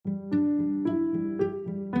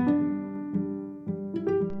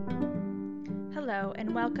Hello,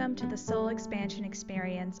 and welcome to the Soul Expansion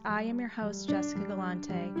Experience. I am your host, Jessica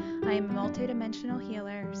Galante. I am a multidimensional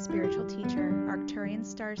healer, spiritual teacher, Arcturian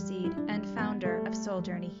starseed, and founder of Soul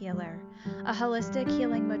Journey Healer, a holistic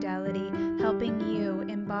healing modality helping you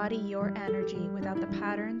embody your energy without the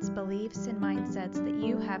patterns, beliefs, and mindsets that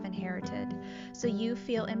you have inherited, so you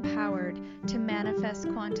feel empowered to manifest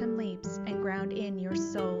quantum leaps and ground in your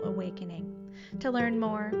soul awakening. To learn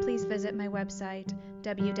more, please visit my website,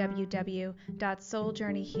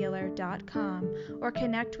 www.souljourneyhealer.com, or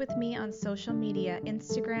connect with me on social media,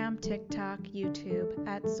 Instagram, TikTok, YouTube,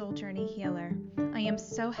 at Soul Journey Healer. I am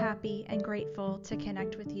so happy and grateful to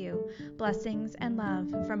connect with you. Blessings and love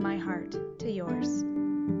from my heart to yours.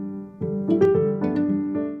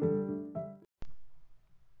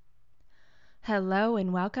 Hello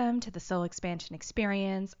and welcome to the Soul Expansion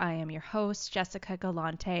Experience. I am your host, Jessica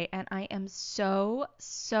Galante, and I am so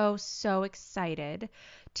excited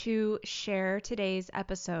to share today's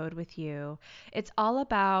episode with you. It's all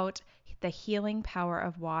about the healing power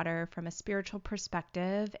of water from a spiritual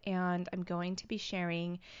perspective, and I'm going to be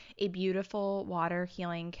sharing a beautiful water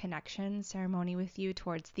healing connection ceremony with you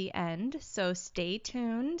towards the end. So stay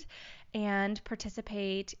tuned and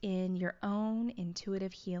participate in your own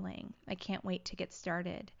intuitive healing. I can't wait to get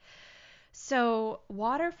started. So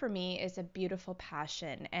water for me is a beautiful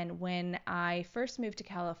passion. And when I first moved to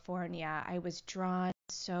California, I was drawn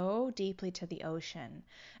so deeply to the ocean.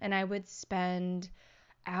 And I would spend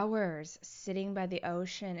hours sitting by the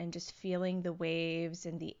ocean and just feeling the waves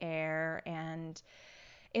and the air. And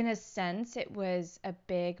in a sense, it was a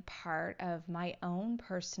big part of my own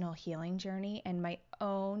personal healing journey and my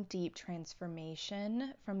own deep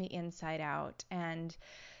transformation from the inside out. And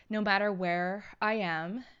no matter where I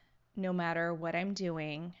am, no matter what I'm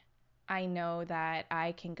doing, I know that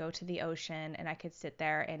I can go to the ocean and I could sit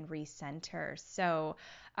there and recenter. So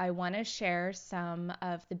I want to share some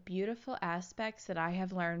of the beautiful aspects that I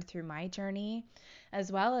have learned through my journey,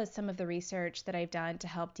 as well as some of the research that I've done to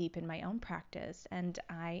help deepen my own practice. And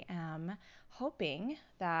I am hoping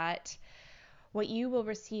that what you will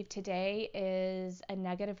receive today is a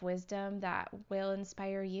nugget of wisdom that will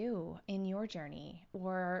inspire you in your journey,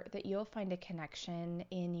 or that you'll find a connection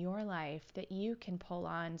in your life that you can pull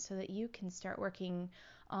on so that you can start working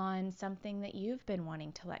on something that you've been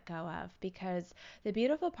wanting to let go of. Because the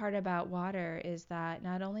beautiful part about water is that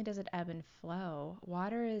not only does it ebb and flow,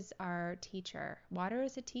 water is our teacher. Water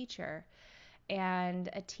is a teacher, and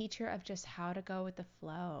a teacher of just how to go with the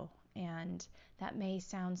flow. And that may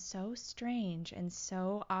sound so strange and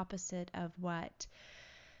so opposite of what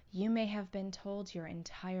you may have been told your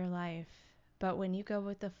entire life. But when you go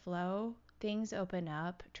with the flow, things open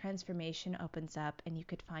up, transformation opens up, and you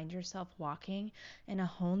could find yourself walking in a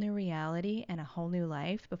whole new reality and a whole new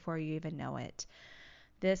life before you even know it.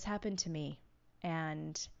 This happened to me,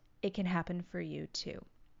 and it can happen for you too.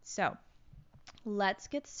 So let's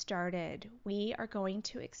get started. We are going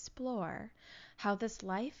to explore how this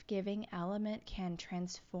life-giving element can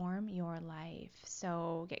transform your life.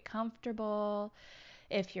 So get comfortable.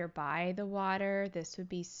 If you're by the water, this would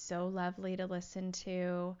be so lovely to listen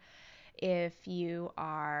to. If you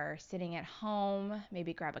are sitting at home,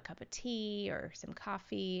 maybe grab a cup of tea or some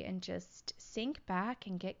coffee and just sink back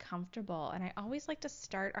and get comfortable. And I always like to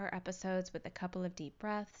start our episodes with a couple of deep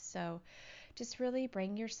breaths. So just really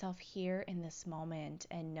bring yourself here in this moment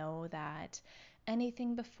and know that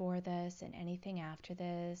anything before this and anything after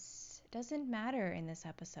this doesn't matter in this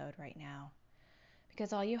episode right now,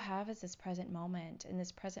 because all you have is this present moment, and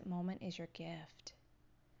this present moment is your gift.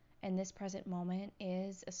 And this present moment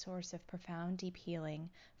is a source of profound, deep healing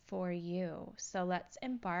for you. So let's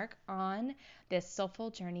embark on this soulful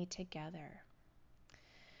journey together.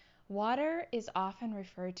 Water is often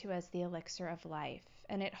referred to as the elixir of life,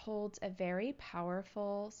 and it holds a very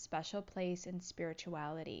powerful, special place in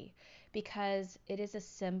spirituality because it is a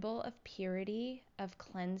symbol of purity, of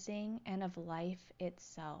cleansing, and of life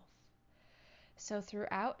itself. So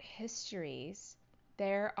throughout histories,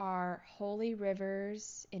 there are holy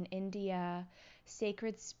rivers in India,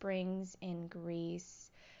 sacred springs in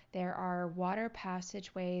Greece. There are water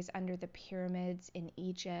passageways under the pyramids in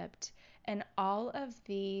Egypt, and all of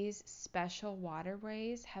these special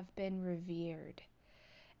waterways have been revered.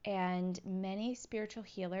 And many spiritual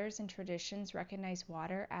healers and traditions recognize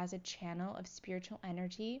water as a channel of spiritual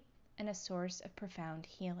energy and a source of profound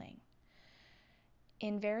healing.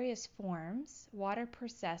 In various forms, water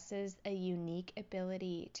possesses a unique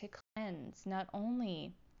ability to cleanse not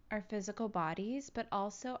only our physical bodies, but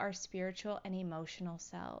also our spiritual and emotional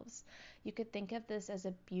selves. You could think of this as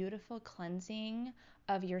a beautiful cleansing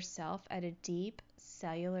of yourself at a deep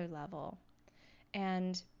cellular level.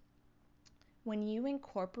 And When you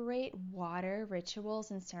incorporate water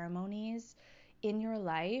rituals and ceremonies in your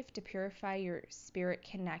life to purify your spirit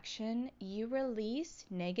connection, you release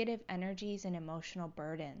negative energies and emotional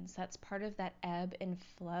burdens. That's part of that ebb and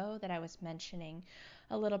flow that I was mentioning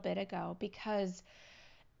a little bit ago, because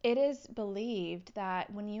it is believed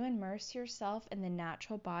that when you immerse yourself in the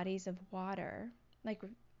natural bodies of water,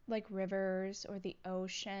 like rivers or the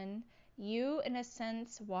ocean, you in a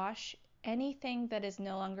sense wash anything that is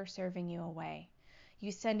no longer serving you away.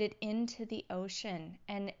 You send it into the ocean,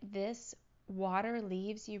 and this water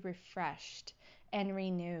leaves you refreshed and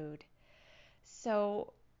renewed.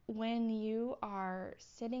 So when you are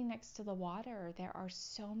sitting next to the water, there are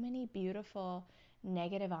so many beautiful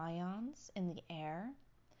negative ions in the air.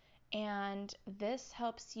 And this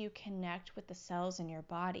helps you connect with the cells in your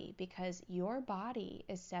body, because your body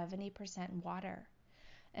is 70% water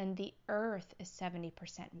and the earth is 70%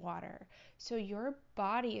 water. So your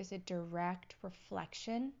body is a direct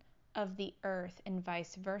reflection of the earth and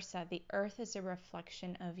vice versa. The earth is a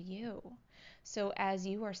reflection of you. So as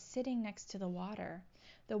you are sitting next to the water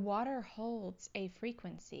holds a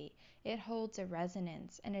frequency, it holds a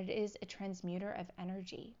resonance, and it is a transmuter of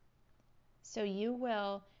energy. So you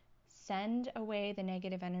will send away the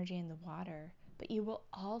negative energy in the water, but you will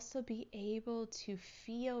also be able to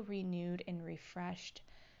feel renewed and refreshed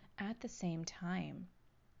at the same time.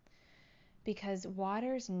 Because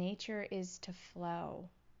water's nature is to flow,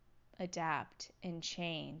 adapt, and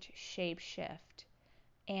change, shape shift.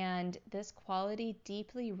 And this quality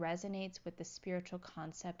deeply resonates with the spiritual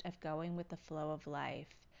concept of going with the flow of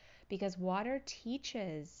life. Because water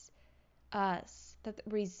teaches us that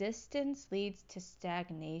resistance leads to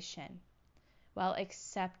stagnation, while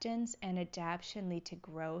acceptance and adaptation lead to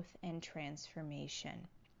growth and transformation.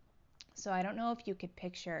 So I don't know if you could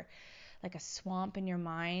picture like a swamp in your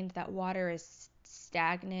mind. That water is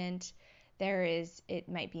stagnant. It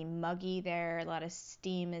might be muggy there, a lot of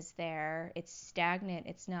steam is there. It's stagnant,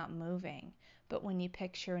 it's not moving. But when you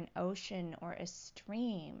picture an ocean or a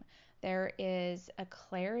stream, there is a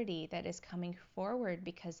clarity that is coming forward,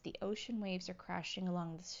 because the ocean waves are crashing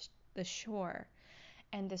along the shore,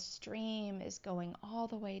 and the stream is going all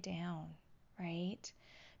the way down, right?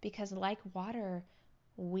 Because like water,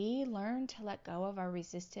 we learn to let go of our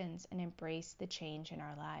resistance and embrace the change in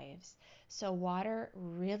our lives. So water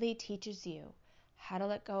really teaches you how to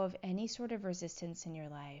let go of any sort of resistance in your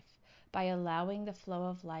life by allowing the flow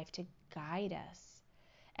of life to guide us.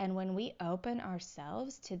 And when we open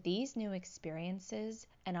ourselves to these new experiences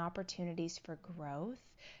and opportunities for growth,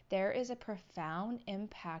 there is a profound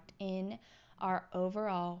impact in our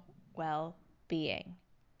overall well-being.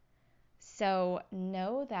 So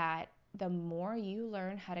know that the more you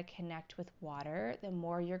learn how to connect with water, the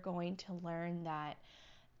more you're going to learn that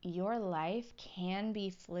your life can be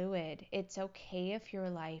fluid. It's okay if your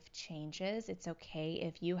life changes. It's okay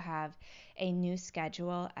if you have a new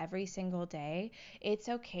schedule every single day. It's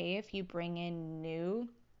okay if you bring in new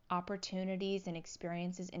opportunities and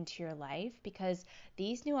experiences into your life, because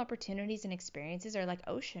these new opportunities and experiences are like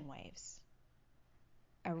ocean waves,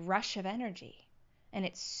 a rush of energy, and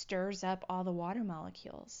it stirs up all the water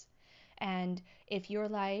molecules. And if your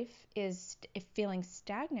life is feeling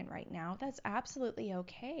stagnant right now, that's absolutely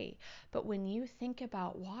okay. But when you think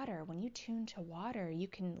about water, when you tune to water, you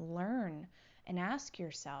can learn and ask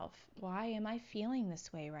yourself, why am I feeling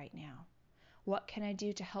this way right now? What can I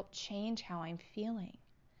do to help change how I'm feeling?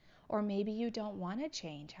 Or maybe you don't want to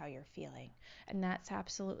change how you're feeling, and that's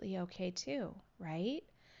absolutely okay too, right?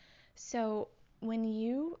 So when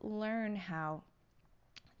you learn how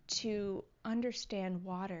to understand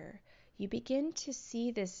water, you begin to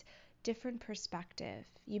see this different perspective.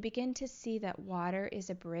 You begin to see that water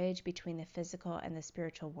is a bridge between the physical and the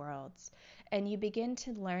spiritual worlds. And you begin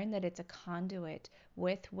to learn that it's a conduit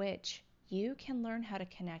with which you can learn how to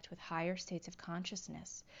connect with higher states of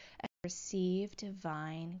consciousness and receive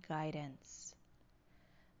divine guidance.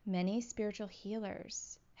 Many spiritual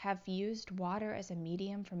healers have used water as a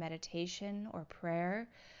medium for meditation or prayer.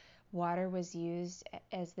 Water was used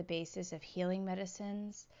as the basis of healing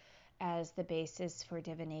medicines, as the basis for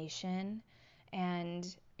divination.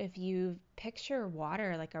 And if you picture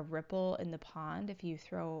water like a ripple in the pond, if you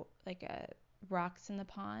throw rocks in the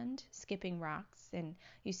pond, skipping rocks, and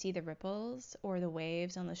you see the ripples or the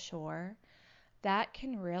waves on the shore, that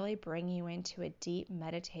can really bring you into a deep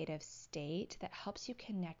meditative state that helps you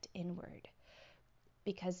connect inward.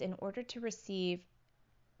 Because in order to receive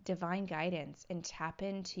divine guidance and tap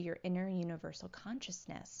into your inner universal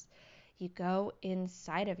consciousness, you go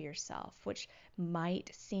inside of yourself, which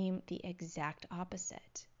might seem the exact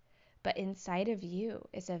opposite. But inside of you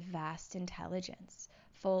is a vast intelligence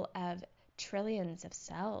full of trillions of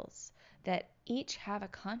cells that each have a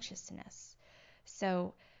consciousness.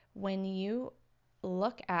 So when you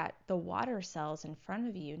look at the water cells in front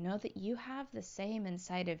of you, know that you have the same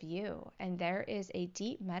inside of you, and there is a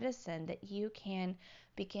deep medicine that you can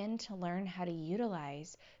begin to learn how to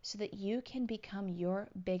utilize so that you can become your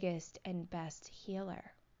biggest and best healer.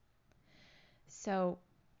 So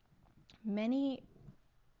many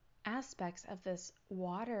aspects of this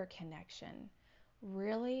water connection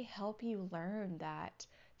really help you learn that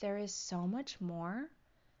there is so much more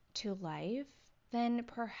to life than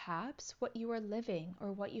perhaps what you are living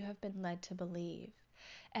or what you have been led to believe.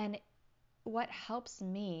 And what helps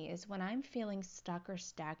me is when I'm feeling stuck or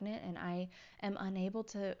stagnant and I am unable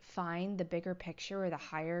to find the bigger picture or the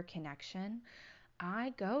higher connection,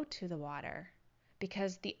 I go to the water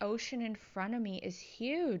because the ocean in front of me is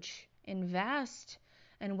huge and vast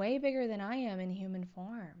and way bigger than I am in human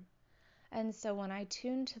form. And so when I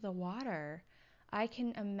tune to the water, I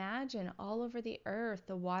can imagine all over the earth,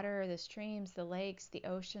 the water, the streams, the lakes, the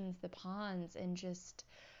oceans, the ponds, and just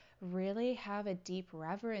really have a deep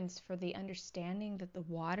reverence for the understanding that the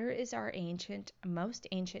water is our most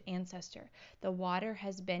ancient ancestor. The water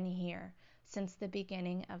has been here since the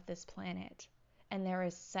beginning of this planet. And there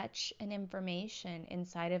is such an information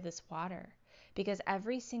inside of this water because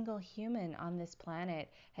every single human on this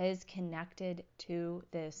planet is connected to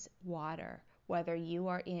this water. Whether you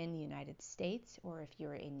are in the United States or if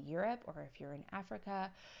you're in Europe or if you're in Africa,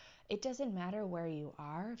 it doesn't matter where you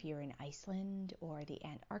are, if you're in Iceland or the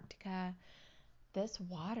Antarctica, this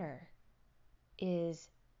water is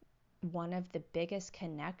one of the biggest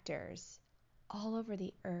connectors all over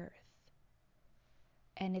the earth.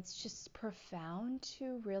 And it's just profound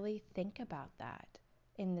to really think about that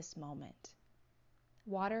in this moment.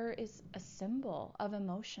 Water is a symbol of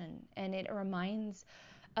emotion, and it reminds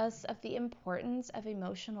us of the importance of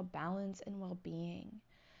emotional balance and well-being.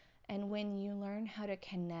 And when you learn how to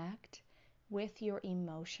connect with your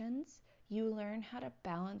emotions, you learn how to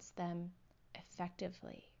balance them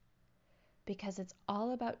effectively. Because it's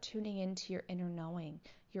all about tuning into your inner knowing,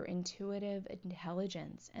 your intuitive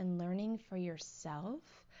intelligence, and learning for yourself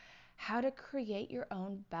how to create your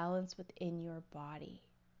own balance within your body.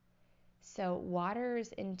 So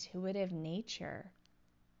water's intuitive nature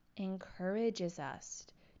encourages us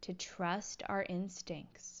to trust our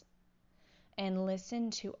instincts and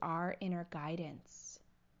listen to our inner guidance.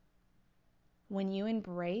 When you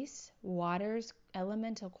embrace water's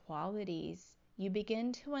elemental qualities, you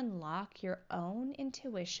begin to unlock your own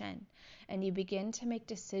intuition and you begin to make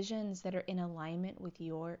decisions that are in alignment with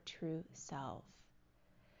your true self.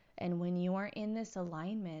 And when you are in this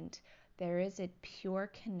alignment, there is a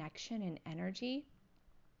pure connection and energy.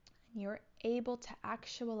 You're able to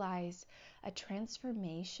actualize a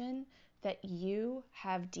transformation that you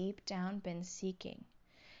have deep down been seeking.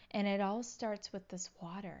 And it all starts with this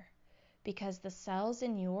water, because the cells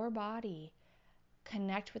in your body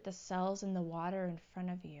connect with the cells in the water in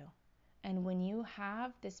front of you. And when you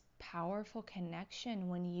have this powerful connection,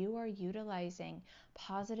 when you are utilizing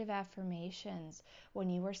positive affirmations, when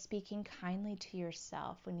you are speaking kindly to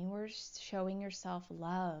yourself, when you are showing yourself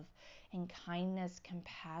love and kindness,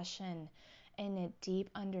 compassion, and a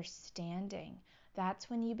deep understanding, that's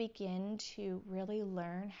when you begin to really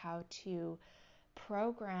learn how to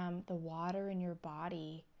program the water in your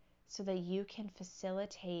body so that you can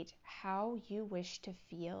facilitate how you wish to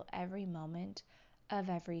feel every moment of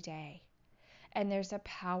every day. And there's a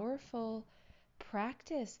powerful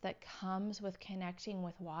practice that comes with connecting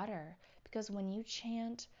with water, because when you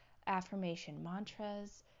chant affirmation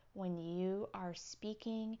mantras, when you are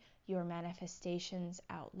speaking your manifestations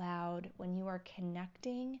out loud, when you are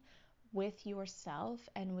connecting with yourself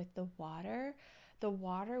and with the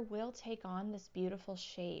water will take on this beautiful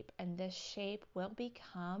shape, and this shape will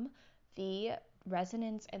become the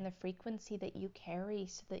resonance and the frequency that you carry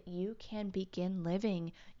so that you can begin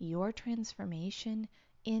living your transformation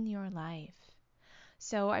in your life.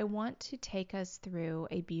 So I want to take us through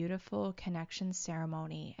a beautiful connection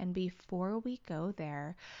ceremony. And before we go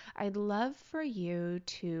there, I'd love for you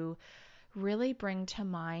to really bring to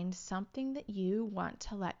mind something that you want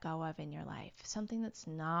to let go of in your life, something that's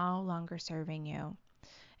no longer serving you.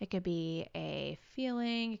 It could be a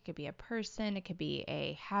feeling, it could be a person, it could be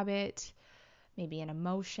a habit, maybe an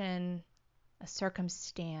emotion, a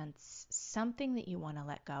circumstance, something that you want to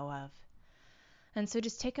let go of. And so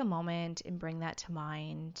just take a moment and bring that to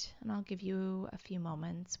mind, and I'll give you a few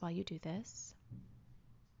moments while you do this.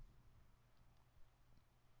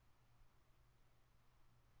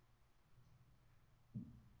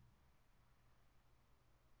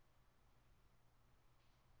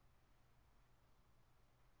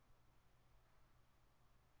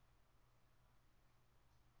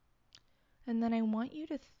 And then I want you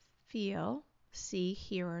to feel, see,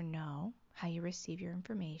 hear, or know how you receive your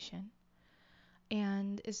information.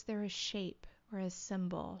 And is there a shape or a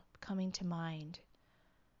symbol coming to mind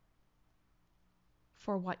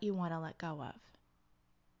for what you want to let go of?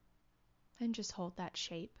 And just hold that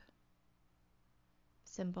shape,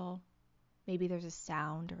 symbol. Maybe there's a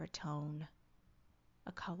sound or a tone,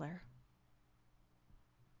 a color.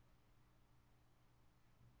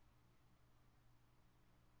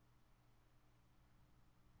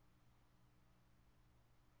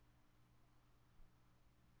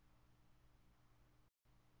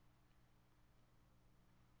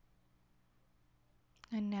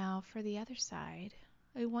 And now for the other side,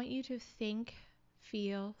 I want you to think,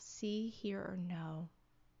 feel, see, hear, or know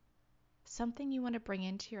something you want to bring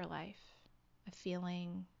into your life. A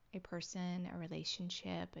feeling, a person, a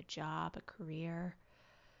relationship, a job, a career,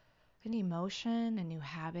 an emotion, a new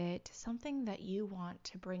habit, something that you want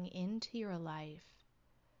to bring into your life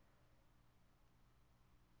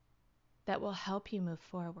that will help you move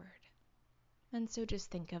forward. And so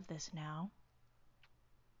just think of this now.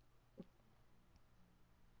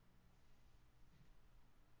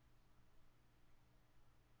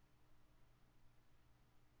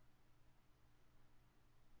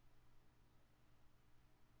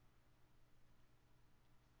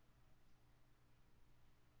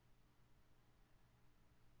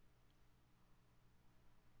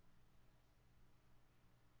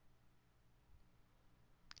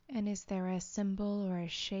 And is there a symbol or a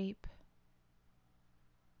shape,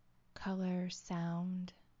 color,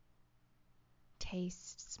 sound,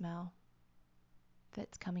 taste, smell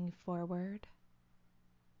that's coming forward?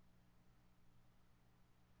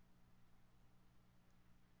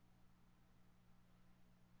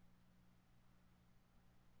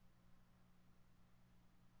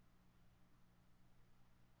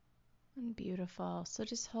 And beautiful. So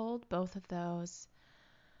just hold both of those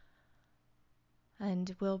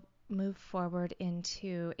and we'll move forward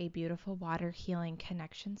into a beautiful water healing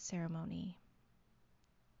connection ceremony.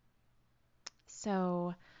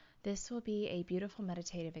 So this will be a beautiful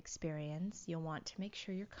meditative experience. You'll want to make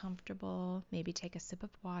sure you're comfortable, maybe take a sip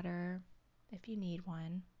of water if you need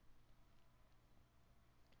one,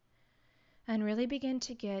 and really begin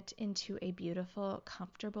to get into a beautiful,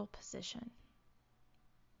 comfortable position.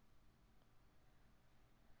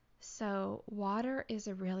 So water is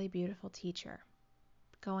a really beautiful teacher,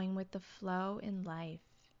 going with the flow in life.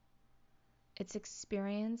 Its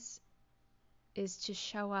experience is to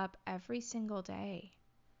show up every single day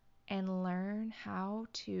and learn how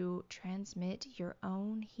to transmit your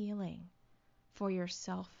own healing for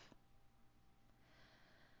yourself.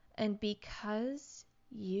 And because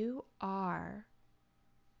you are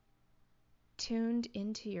tuned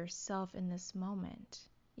into yourself in this moment,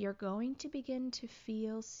 you're going to begin to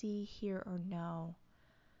feel, see, hear, or know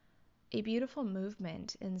a beautiful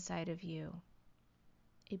movement inside of you,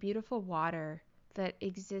 a beautiful water that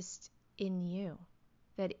exists in you,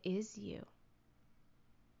 that is you.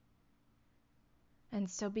 And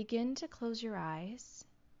so begin to close your eyes.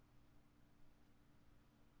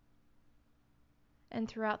 And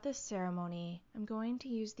throughout this ceremony, I'm going to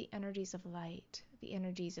use the energies of light, the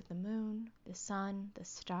energies of the moon, the sun, the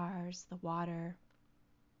stars, the water.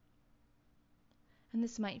 And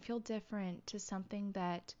this might feel different to something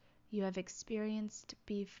that you have experienced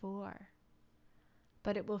before,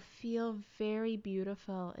 but it will feel very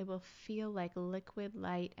beautiful. It will feel like liquid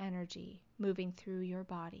light energy moving through your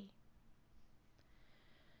body.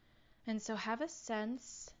 And so have a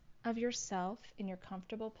sense of yourself in your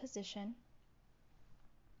comfortable position.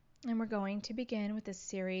 And we're going to begin with a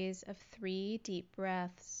series of 3 deep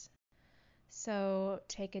breaths. So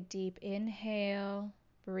take a deep inhale,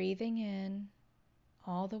 breathing in,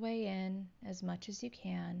 all the way in as much as you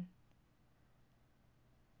can.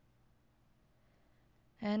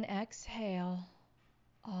 And exhale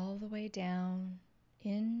all the way down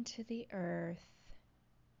into the earth.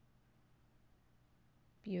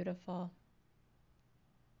 Beautiful.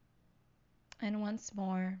 And once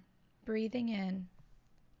more, breathing in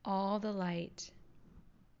all the light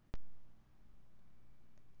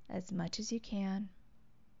as much as you can.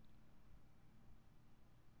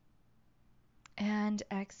 And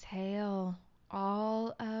exhale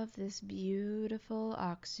all of this beautiful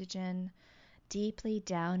oxygen deeply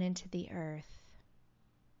down into the earth.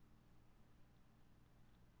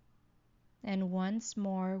 And once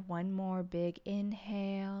more, one more big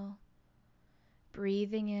inhale,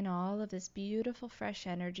 breathing in all of this beautiful fresh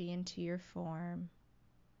energy into your form.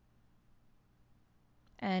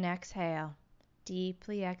 And exhale,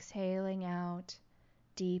 deeply exhaling out,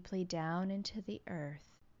 deeply down into the earth.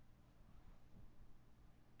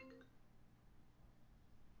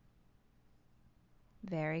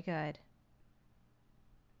 Very good.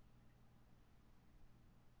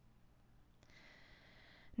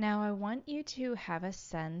 Now I want you to have a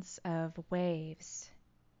sense of waves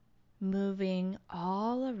moving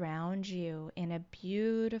all around you in a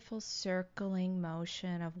beautiful circling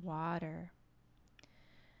motion of water.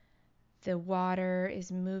 The water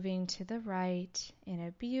is moving to the right in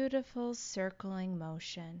a beautiful circling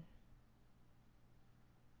motion.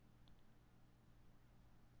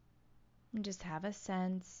 And just have a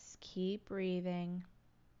sense, keep breathing.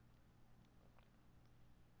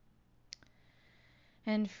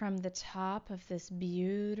 And from the top of this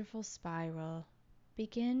beautiful spiral,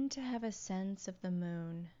 begin to have a sense of the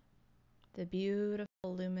moon, the beautiful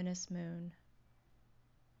luminous moon.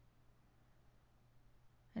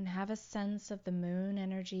 And have a sense of the moon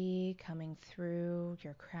energy coming through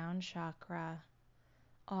your crown chakra,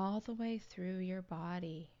 all the way through your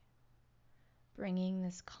body, bringing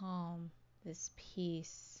this calm, this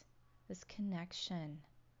peace, this connection,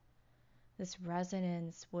 this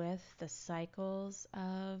resonance with the cycles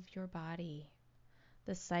of your body,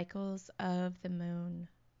 the cycles of the moon,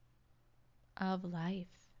 of life.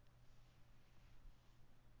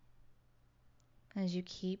 As you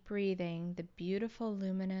keep breathing, the beautiful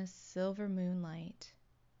luminous silver moonlight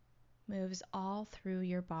moves all through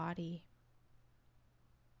your body.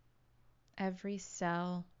 Every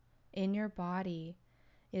cell in your body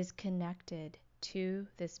is connected to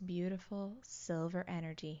this beautiful silver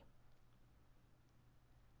energy.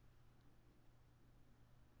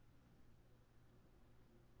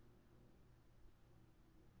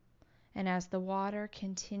 And as the water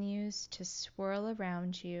continues to swirl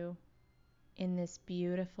around you in this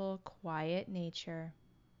beautiful, quiet nature,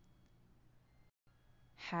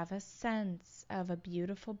 have a sense of a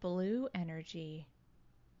beautiful blue energy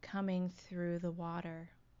coming through the water.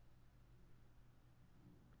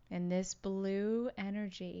 And this blue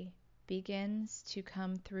energy begins to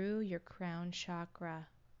come through your crown chakra.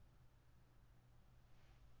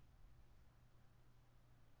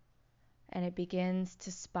 And it begins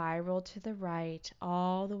to spiral to the right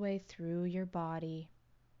all the way through your body,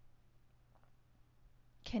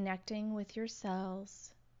 connecting with your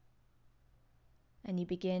cells. And you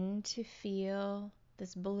begin to feel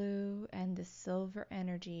this blue and this silver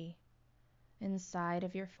energy inside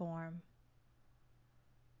of your form.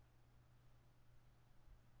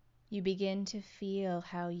 You begin to feel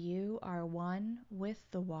how you are one with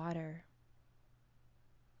the water.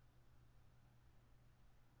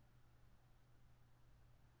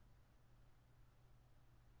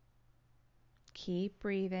 Keep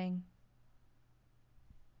breathing.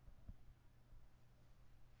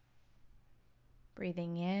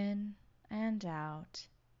 Breathing in and out.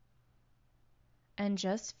 And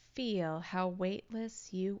just feel how weightless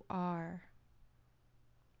you are,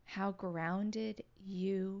 how grounded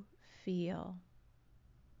you feel.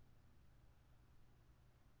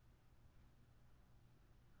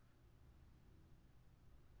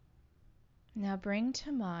 Now bring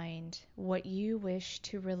to mind what you wish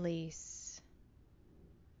to release.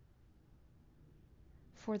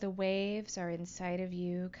 For the waves are inside of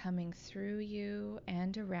you, coming through you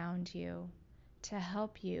and around you to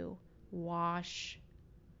help you wash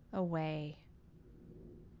away,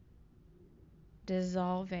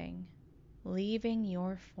 dissolving, leaving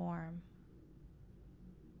your form.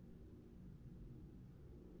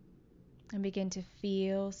 And begin to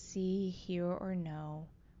feel, see, hear, or know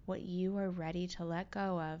what you are ready to let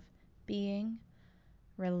go of being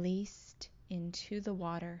released into the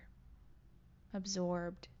water,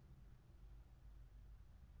 absorbed.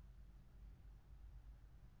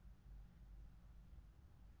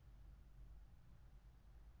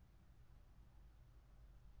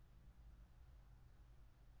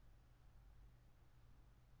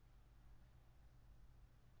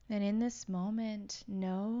 And in this moment,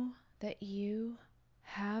 know that you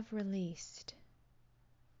have released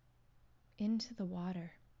into the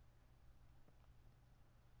water.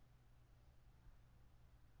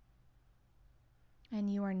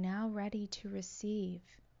 And you are now ready to receive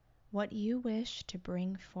what you wish to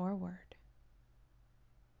bring forward.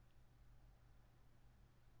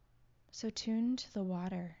 So tune to the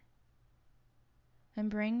water and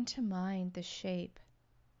bring to mind the shape,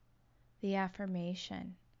 the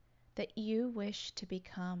affirmation that you wish to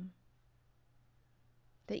become,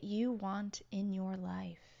 that you want in your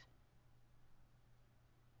life.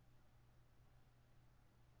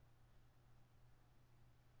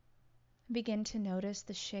 Begin to notice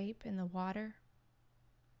the shape in the water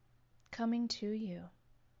coming to you,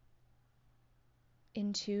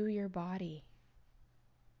 into your body.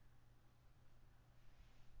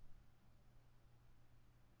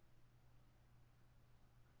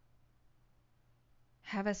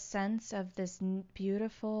 Have a sense of this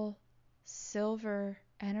beautiful silver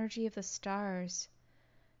energy of the stars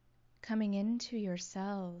coming into your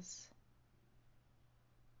cells,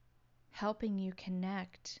 helping you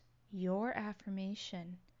connect your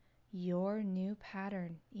affirmation, your new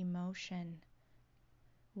pattern, emotion,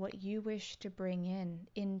 what you wish to bring in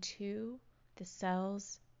into the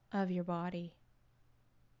cells of your body.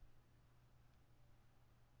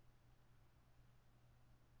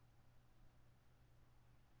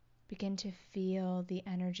 Begin to feel the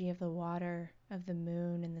energy of the water, of the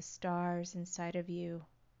moon, and the stars inside of you.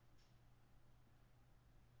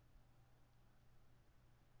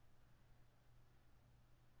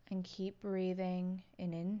 And keep breathing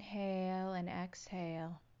in inhale and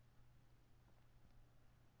exhale.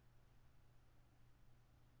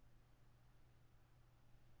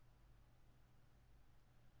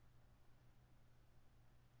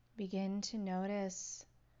 Begin to notice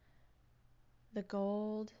the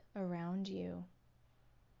gold around you,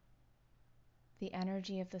 the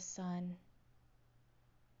energy of the sun,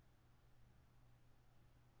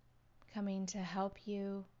 coming to help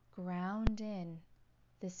you ground in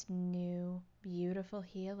this new, beautiful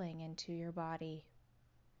healing into your body.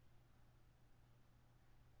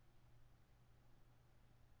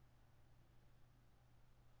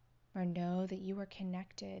 Or know that you are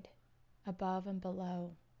connected above and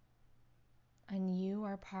below, and you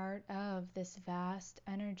are part of this vast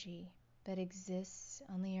energy that exists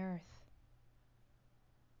on the earth.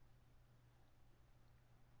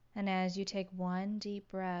 And as you take one deep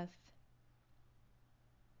breath,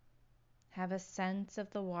 have a sense of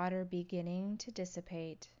the water beginning to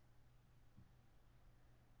dissipate,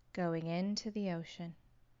 going into the ocean.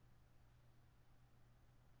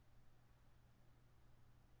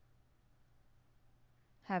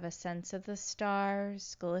 Have a sense of the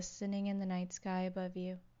stars glistening in the night sky above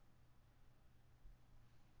you,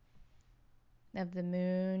 of the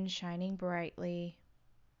moon shining brightly,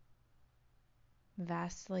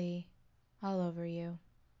 vastly all over you,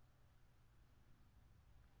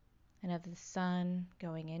 and of the sun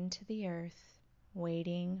going into the earth,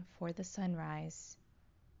 waiting for the sunrise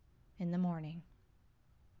in the morning.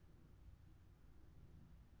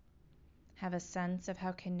 Have a sense of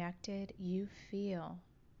how connected you feel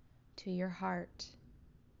to your heart,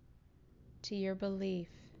 to your belief,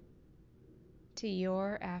 to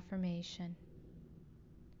your affirmation,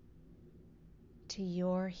 to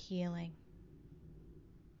your healing.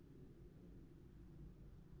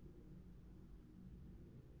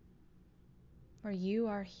 Where you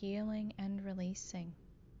are healing and releasing.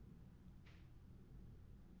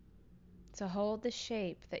 So hold the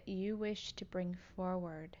shape that you wish to bring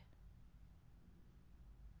forward.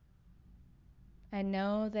 And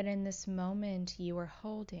know that in this moment you are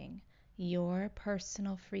holding your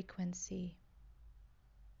personal frequency.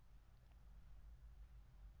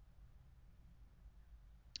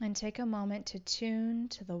 And take a moment to tune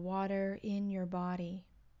to the water in your body.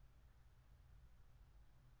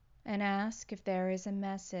 And ask if there is a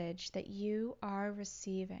message that you are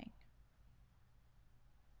receiving.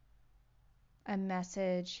 A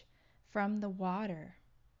message from the water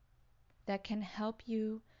that can help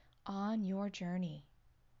you on your journey,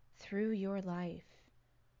 through your life,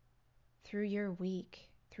 through your week,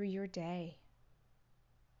 through your day.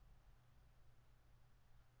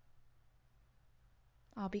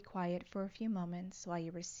 I'll be quiet for a few moments while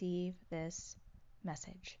you receive this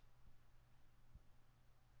message.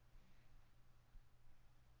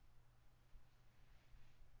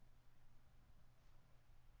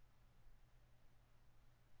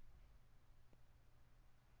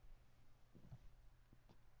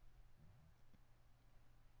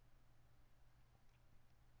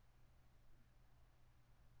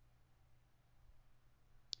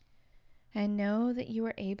 And know that you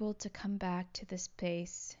are able to come back to this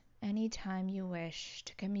space anytime you wish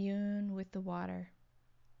to commune with the water.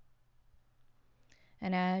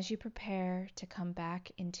 And as you prepare to come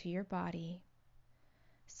back into your body,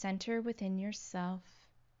 center within yourself,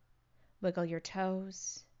 wiggle your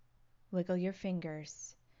toes, wiggle your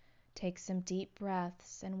fingers, take some deep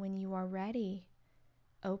breaths, and when you are ready,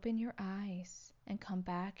 open your eyes and come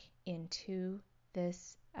back into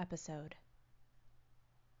this episode.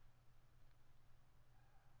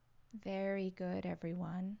 Very good,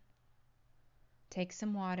 everyone. Take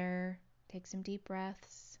some water, take some deep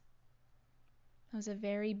breaths. It was a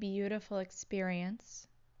very beautiful experience.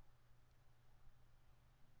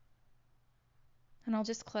 And I'll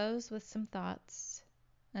just close with some thoughts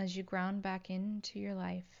as you ground back into your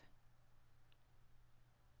life.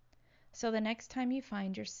 So the next time you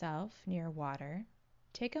find yourself near water,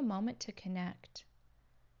 take a moment to connect.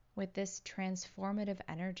 with this transformative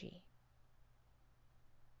energy.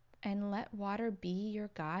 And let water be your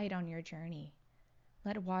guide on your journey.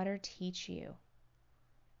 Let water teach you.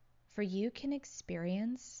 For you can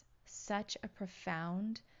experience such a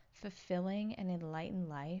profound, fulfilling, and enlightened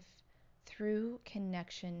life through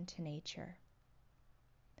connection to nature.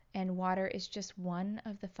 And water is just one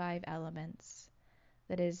of the 5 elements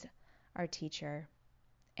that is our teacher.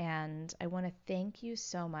 And I want to thank you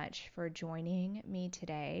so much for joining me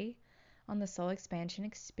today on the Soul Expansion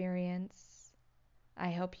Experience.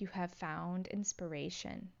 I hope you have found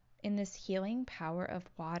inspiration in this healing power of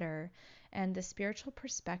water and the spiritual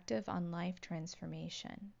perspective on life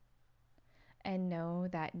transformation. And know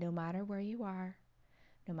that no matter where you are,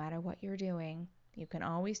 no matter what you're doing, you can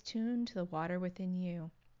always tune to the water within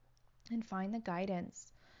you and find the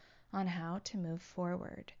guidance on how to move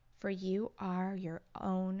forward. For you are your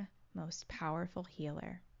own most powerful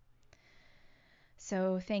healer.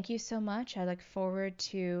 So thank you so much. I look forward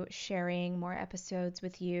to sharing more episodes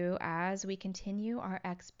with you as we continue our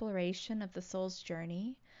exploration of the soul's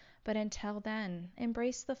journey. But until then,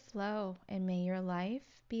 embrace the flow and may your life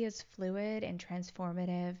be as fluid and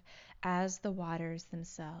transformative as the waters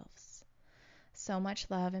themselves. So much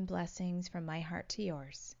love and blessings from my heart to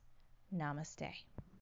yours. Namaste.